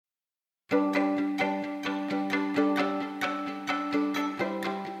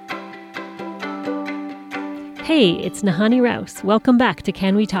Hey, it's Nahani Rouse. Welcome back to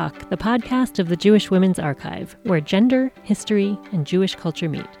Can We Talk, the podcast of the Jewish Women's Archive, where gender, history, and Jewish culture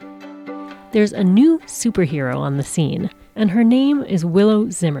meet. There's a new superhero on the scene, and her name is Willow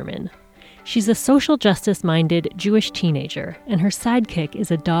Zimmerman. She's a social justice-minded Jewish teenager, and her sidekick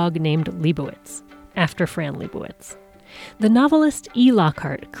is a dog named Leibowitz, after Fran Lebowitz. The novelist E.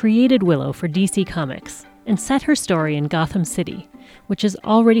 Lockhart created Willow for DC Comics and set her story in Gotham City, which is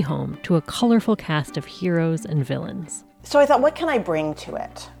already home to a colorful cast of heroes and villains. So I thought, what can I bring to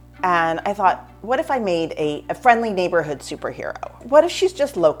it? And I thought, what if I made a friendly neighborhood superhero? What if she's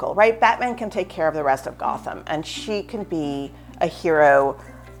just local, right? Batman can take care of the rest of Gotham, and she can be a hero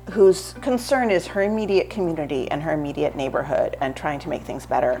whose concern is her immediate community and her immediate neighborhood and trying to make things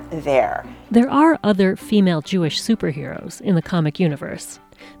better there. There are other female Jewish superheroes in the comic universe,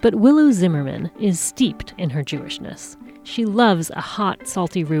 but Willow Zimmerman is steeped in her Jewishness. She loves a hot,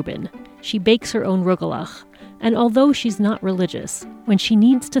 salty Reuben. She bakes her own rugelach, and although she's not religious, when she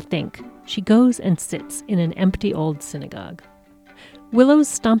needs to think, she goes and sits in an empty old synagogue. Willow's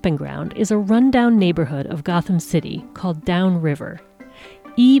stomping ground is a rundown neighborhood of Gotham City called Down River.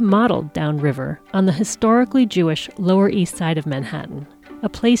 E modeled Down River on the historically Jewish Lower East Side of Manhattan, a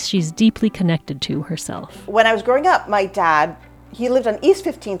place she's deeply connected to herself. When I was growing up, my dad, he lived on East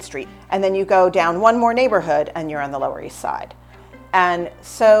 15th Street, and then you go down one more neighborhood and you're on the Lower East Side. And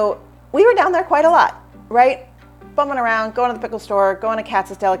so we were down there quite a lot, right? Bumming around, going to the pickle store, going to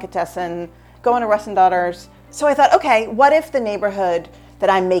Katz's Delicatessen, going to Russ and Daughters. So I thought, okay, what if the neighborhood that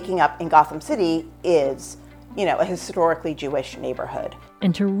I'm making up in Gotham City is, a historically Jewish neighborhood?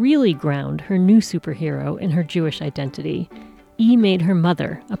 And to really ground her new superhero in her Jewish identity, E made her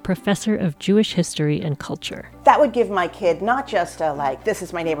mother a professor of Jewish history and culture. That would give my kid not just a, this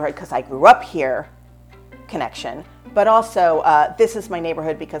is my neighborhood because I grew up here connection, but also this is my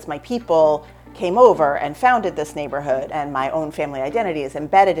neighborhood because my people came over and founded this neighborhood and my own family identity is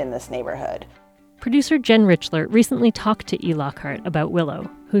embedded in this neighborhood. Producer Jen Richler recently talked to E. Lockhart about Willow,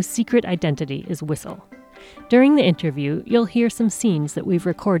 whose secret identity is Whistle. During the interview, you'll hear some scenes that we've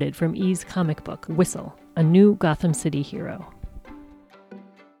recorded from E's comic book, Whistle, a new Gotham City hero.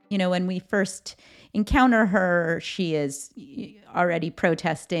 When we first encounter her, she is already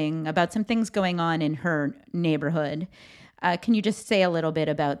protesting about some things going on in her neighborhood. Can you just say a little bit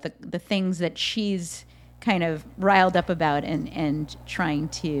about the things that she's kind of riled up about and trying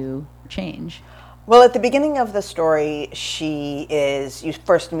to change? Well, at the beginning of the story, you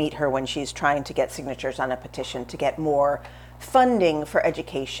first meet her when she's trying to get signatures on a petition to get more funding for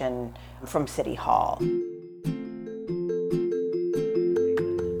education from City Hall.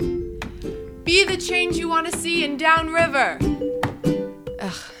 Be the change you want to see in Down River.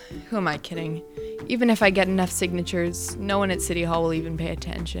 Ugh, who am I kidding? Even if I get enough signatures, no one at City Hall will even pay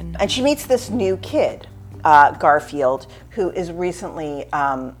attention. And she meets this new kid, Garfield, who is recently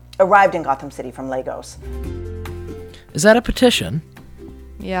arrived in Gotham City from Lagos. Is that a petition?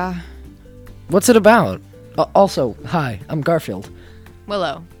 Yeah. What's it about? Also, hi, I'm Garfield.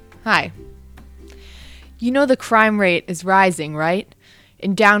 Willow. Hi. You know the crime rate is rising, right?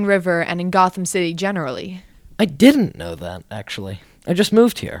 In Down River and in Gotham City generally. I didn't know that, actually. I just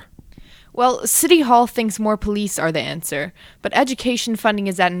moved here. Well, City Hall thinks more police are the answer, but education funding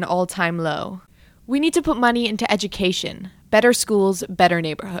is at an all-time low. We need to put money into education. Better schools, better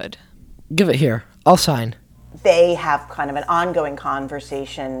neighborhood. Give it here. I'll sign. They have kind of an ongoing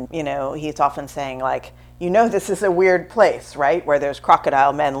conversation. He's often saying, this is a weird place, right? Where there's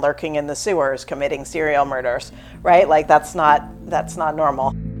crocodile men lurking in the sewers committing serial murders, right? That's not normal.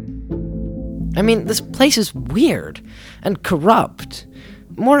 I mean, this place is weird and corrupt.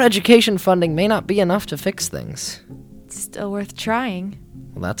 More education funding may not be enough to fix things. It's still worth trying.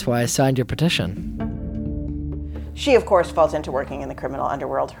 Well, that's why I signed your petition. She, of course, falls into working in the criminal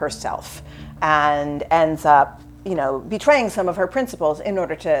underworld herself and ends up, betraying some of her principles in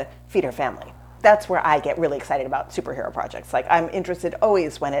order to feed her family. That's where I get really excited about superhero projects. I'm interested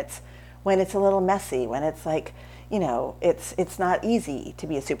always when it's a little messy, when it's it's not easy to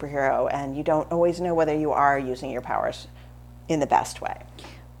be a superhero and you don't always know whether you are using your powers in the best way.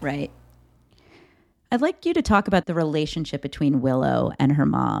 Right. I'd like you to talk about the relationship between Willow and her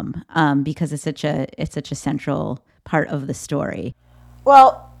mom, because it's such a central part of the story.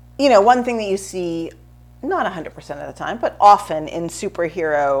 Well, one thing that you see, not 100% of the time, but often in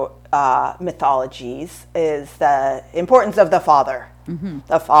superhero mythologies is the importance of the father. Mm-hmm.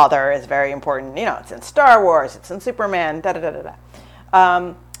 The father is very important. It's in Star Wars, it's in Superman,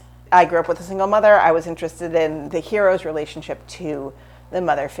 da-da-da-da-da. I grew up with a single mother. I was interested in the hero's relationship to the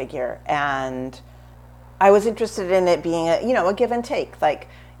mother figure, and I was interested in it being a give and take.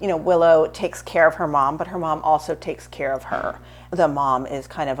 Willow takes care of her mom, but her mom also takes care of her. The mom is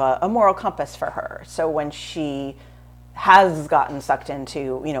kind of a moral compass for her. So when she has gotten sucked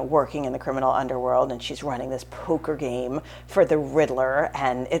into, working in the criminal underworld, and she's running this poker game for the Riddler,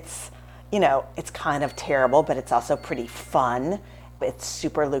 and it's kind of terrible, but it's also pretty fun. It's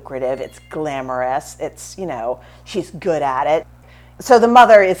super lucrative, it's glamorous, she's good at it. So the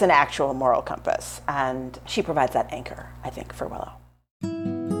mother is an actual moral compass, and she provides that anchor, I think, for Willow.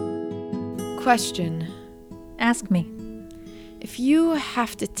 Question. Ask me. If you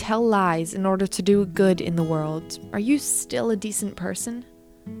have to tell lies in order to do good in the world, are you still a decent person?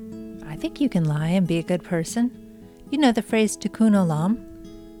 I think you can lie and be a good person. You know the phrase tikkun olam?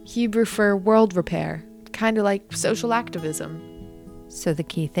 Hebrew for world repair, kind of like social activism. So the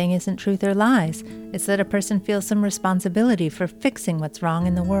key thing isn't truth or lies. It's that a person feels some responsibility for fixing what's wrong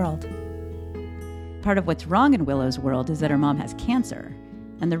in the world. Part of what's wrong in Willow's world is that her mom has cancer.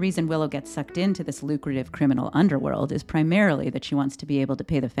 And the reason Willow gets sucked into this lucrative criminal underworld is primarily that she wants to be able to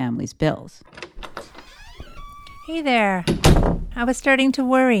pay the family's bills. Hey there. I was starting to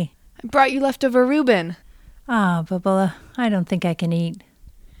worry. I brought you leftover Reuben. Bubula, I don't think I can eat.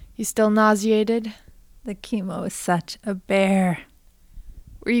 You still nauseated? The chemo is such a bear.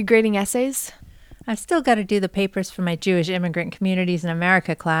 Were you grading essays? I've still got to do the papers for my Jewish Immigrant Communities in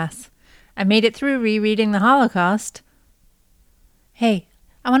America class. I made it through rereading the Holocaust. Hey,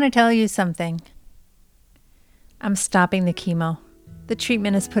 I want to tell you something. I'm stopping the chemo. The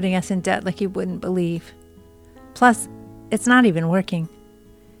treatment is putting us in debt like you wouldn't believe. Plus, it's not even working.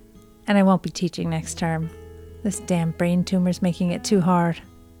 And I won't be teaching next term. This damn brain tumor's making it too hard.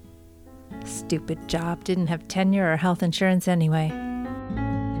 Stupid job, didn't have tenure or health insurance anyway.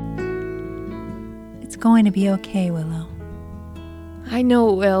 It's going to be okay, Willow. I know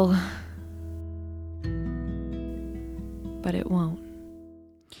it will. But it won't.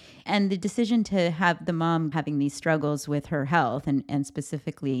 And the decision to have the mom having these struggles with her health and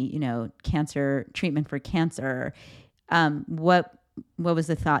specifically, cancer, treatment for cancer, what was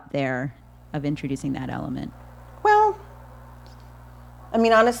the thought there of introducing that element? Well, I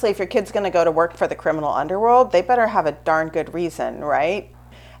mean, honestly, if your kid's going to go to work for the criminal underworld, they better have a darn good reason, right?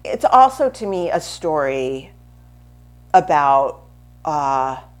 It's also, to me, a story about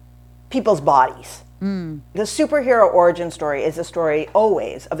people's bodies. The superhero origin story is a story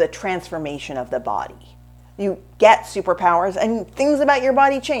always of the transformation of the body. You get superpowers and things about your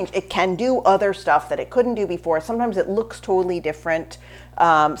body change. It can do other stuff that it couldn't do before. Sometimes it looks totally different.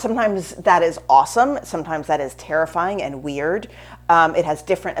 Sometimes that is awesome. Sometimes that is terrifying and weird. It has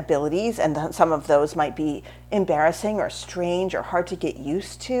different abilities, and some of those might be embarrassing or strange or hard to get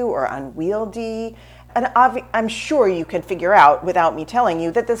used to or unwieldy. And I'm sure you can figure out, without me telling you,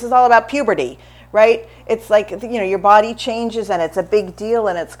 that this is all about puberty. Right? It's like, your body changes and it's a big deal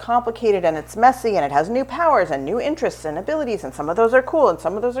and it's complicated and it's messy and it has new powers and new interests and abilities, and some of those are cool and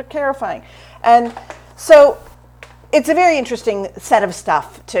some of those are terrifying. And so it's a very interesting set of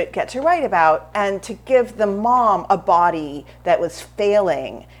stuff to get to write about, and to give the mom a body that was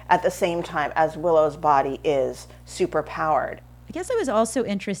failing at the same time as Willow's body is super powered. I guess I was also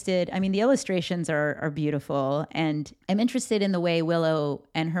interested, the illustrations are beautiful, and I'm interested in the way Willow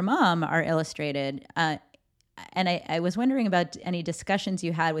and her mom are illustrated. And I was wondering about any discussions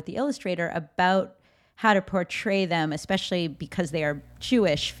you had with the illustrator about how to portray them, especially because they are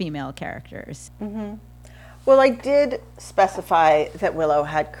Jewish female characters. Mm-hmm. Well, I did specify that Willow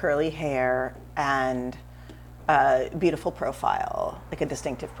had curly hair and a beautiful profile, like a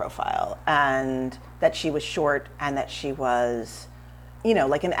distinctive profile, and that she was short and that she was,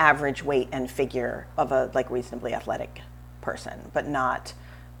 like an average weight and figure of a reasonably athletic person, but not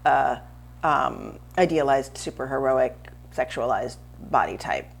idealized, superheroic, sexualized body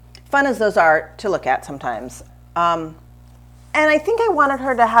type. Fun as those are to look at sometimes. And I think I wanted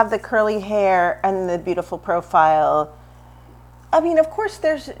her to have the curly hair and the beautiful profile. Of course,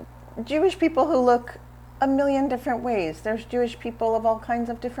 there's Jewish people who look a million different ways. There's Jewish people of all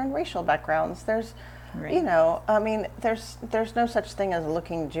kinds of different racial backgrounds. There's, right. There's no such thing as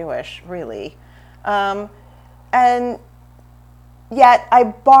looking Jewish, really. And yet I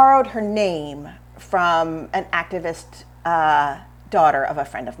borrowed her name from an activist daughter of a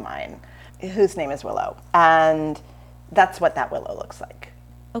friend of mine, whose name is Willow. And that's what that Willow looks like.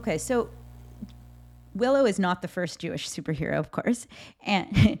 Okay, so Willow is not the first Jewish superhero, of course,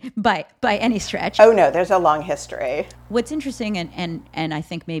 and by any stretch. Oh no, there's a long history. What's interesting and I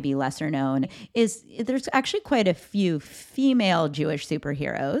think maybe lesser known is there's actually quite a few female Jewish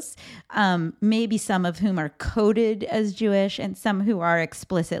superheroes, maybe some of whom are coded as Jewish and some who are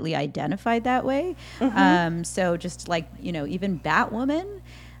explicitly identified that way. Mm-hmm. So just like, even Batwoman.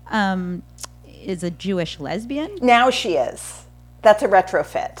 is a Jewish lesbian? Now she is. That's a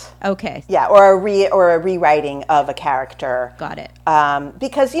retrofit. Okay. Yeah, or a rewriting of a character. Got it.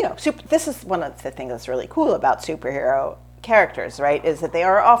 Because, this is one of the things that's really cool about superhero characters, right? Is that they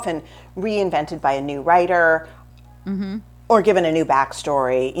are often reinvented by a new writer or given a new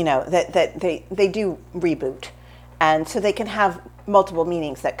backstory, that they do reboot. And so they can have multiple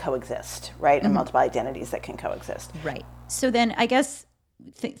meanings that coexist, right? And multiple identities that can coexist. Right. So then I guess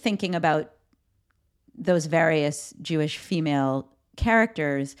thinking about those various Jewish female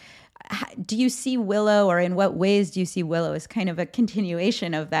characters, do you see Willow, or in what ways do you see Willow as kind of a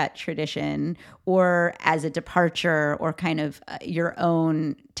continuation of that tradition, or as a departure, or kind of your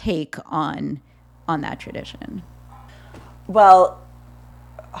own take on that tradition? Well,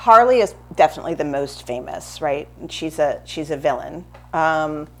 Harley is definitely the most famous, right? She's a villain.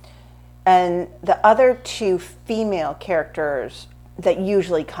 And the other two female characters that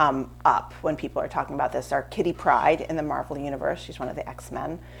usually come up when people are talking about this are Kitty Pryde in the Marvel Universe. She's one of the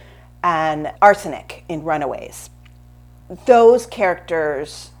X-Men. And Arsenic in Runaways. Those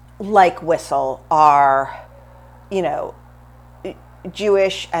characters, like Whistle, are,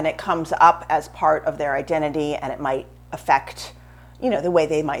 Jewish, and it comes up as part of their identity, and it might affect, the way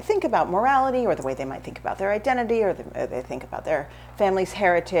they might think about morality, or the way they might think about their identity, or they think about their family's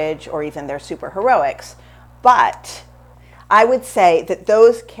heritage, or even their superheroics. But I would say that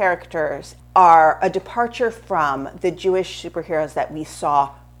those characters are a departure from the Jewish superheroes that we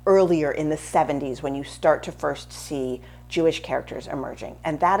saw earlier in the 70s, when you start to first see Jewish characters emerging.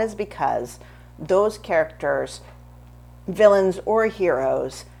 And that is because those characters, villains or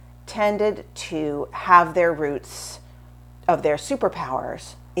heroes, tended to have their roots of their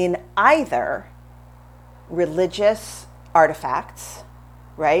superpowers in either religious artifacts,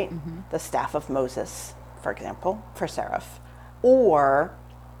 right? The staff of Moses, for example, for Seraph, or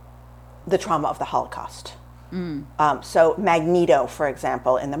the trauma of the Holocaust. So Magneto, for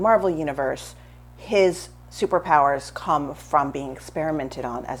example, in the Marvel Universe, his superpowers come from being experimented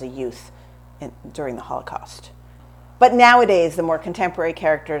on as a youth during the Holocaust. But nowadays, the more contemporary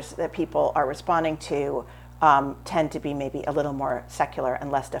characters that people are responding to tend to be maybe a little more secular and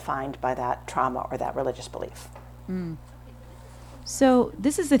less defined by that trauma or that religious belief. So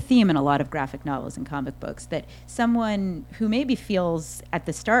this is a theme in a lot of graphic novels and comic books, that someone who maybe feels at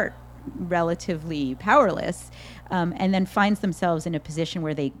the start relatively powerless, and then finds themselves in a position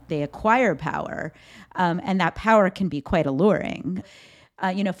where they acquire power, and that power can be quite alluring.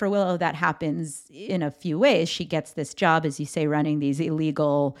 For Willow, that happens in a few ways. She gets this job, as you say, running these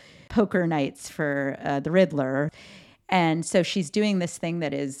illegal poker nights for the Riddler. And so she's doing this thing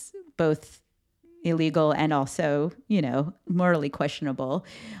that is both illegal and also, morally questionable.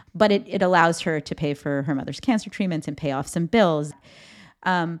 But it allows her to pay for her mother's cancer treatments and pay off some bills.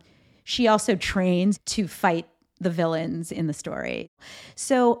 She also trains to fight the villains in the story.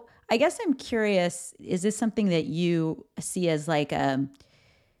 So I guess I'm curious, is this something that you see as like a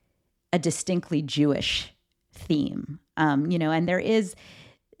distinctly Jewish theme? And there's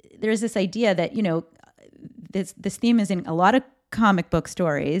this idea that, this theme is in a lot of comic book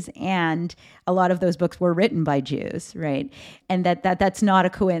stories, and a lot of those books were written by Jews, right? And that's not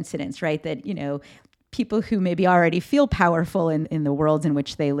a coincidence, right? That, people who maybe already feel powerful in the worlds in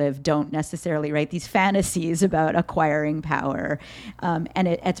which they live don't necessarily write these fantasies about acquiring power. And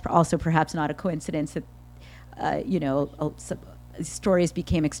it's also perhaps not a coincidence that, stories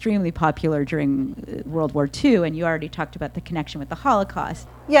became extremely popular during World War II, and you already talked about the connection with the Holocaust.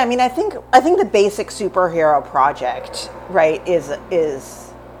 Yeah, I think the basic superhero project, right,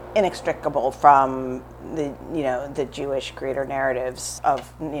 is inextricable from the Jewish creator narratives of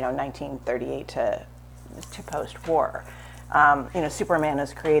 1938 to post-war. Superman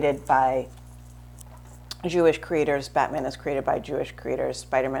is created by Jewish creators, Batman is created by Jewish creators,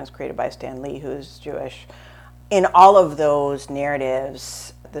 Spider-Man is created by Stan Lee, who's Jewish. In all of those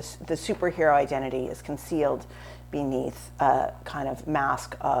narratives, the superhero identity is concealed beneath a kind of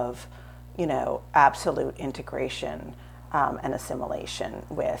mask of, absolute integration and assimilation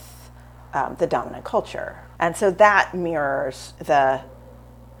with the dominant culture. And so that mirrors the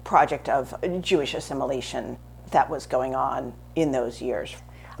project of Jewish assimilation that was going on in those years.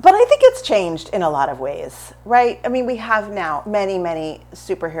 But I think it's changed in a lot of ways, right? I mean, we have now many, many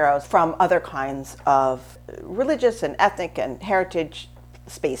superheroes from other kinds of religious and ethnic and heritage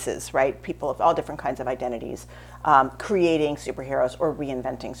spaces, right? People of all different kinds of identities creating superheroes or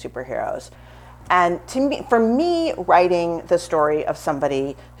reinventing superheroes. And for me, writing the story of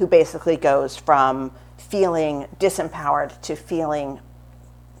somebody who basically goes from feeling disempowered to feeling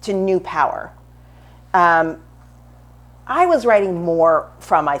to new power I was writing more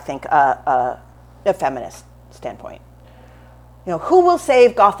from, I think, a feminist standpoint. You know, who will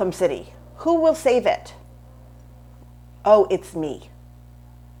save Gotham City? Who will save it? Oh, it's me.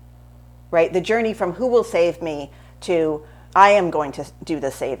 Right? The journey from who will save me to I am going to do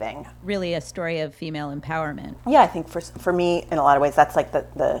the saving. Really a story of female empowerment. Yeah, I think for me, in a lot of ways, that's like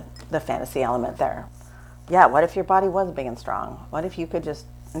the fantasy element there. Yeah, what if your body was big and strong? What if you could just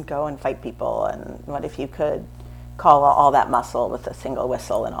go and fight people? And what if you could call all that muscle with a single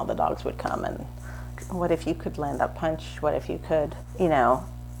whistle and all the dogs would come? And what if you could land that punch? What if you could, you know,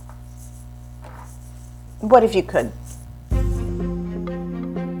 what if you could?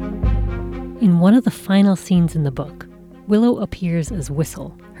 In one of the final scenes in the book, Willow appears as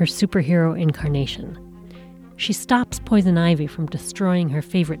Whistle, her superhero incarnation. She stops Poison Ivy from destroying her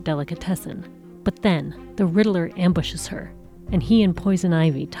favorite delicatessen, but then the Riddler ambushes her, and he and Poison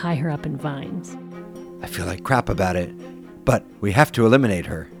Ivy tie her up in vines. I feel like crap about it, but we have to eliminate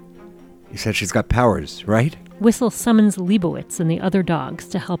her. You said she's got powers, right? Whistle summons Leibowitz and the other dogs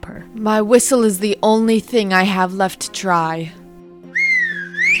to help her. My whistle is the only thing I have left to try.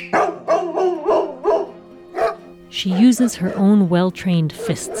 She uses her own well-trained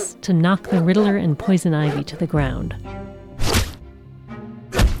fists to knock the Riddler and Poison Ivy to the ground.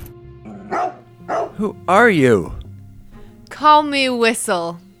 Who are you? Call me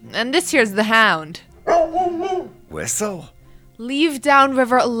Whistle, and this here's the Hound. Whistle? Leave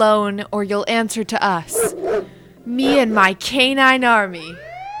Downriver alone, or you'll answer to us. Me and my canine army.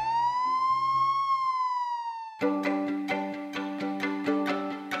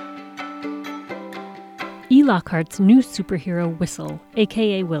 E. Lockhart's new superhero Whistle,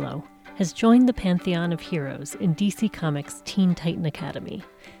 aka Willow, has joined the pantheon of heroes in DC Comics' Teen Titan Academy.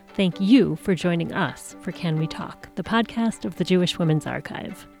 Thank you for joining us for Can We Talk, the podcast of the Jewish Women's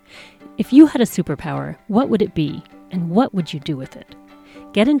Archive. If you had a superpower, what would it be, and what would you do with it?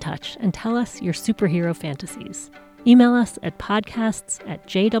 Get in touch and tell us your superhero fantasies. Email us at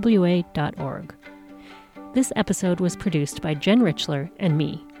podcasts@jwa.org. This episode was produced by Jen Richler and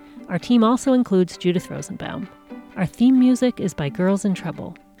me. Our team also includes Judith Rosenbaum. Our theme music is by Girls in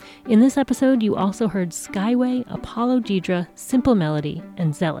Trouble. In this episode, you also heard Skyway, Apollo Deidre, Simple Melody,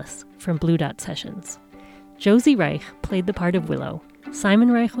 and Zealous from Blue Dot Sessions. Josie Reich played the part of Willow,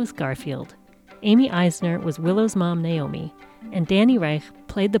 Simon Reich was Garfield, Amy Eisner was Willow's mom Naomi, and Danny Reich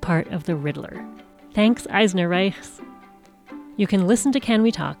played the part of the Riddler. Thanks, Eisner Reichs! You can listen to Can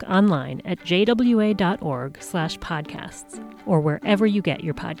We Talk online at jwa.org/podcasts or wherever you get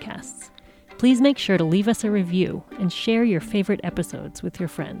your podcasts. Please make sure to leave us a review and share your favorite episodes with your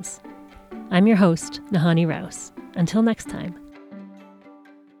friends. I'm your host, Nahani Rouse. Until next time.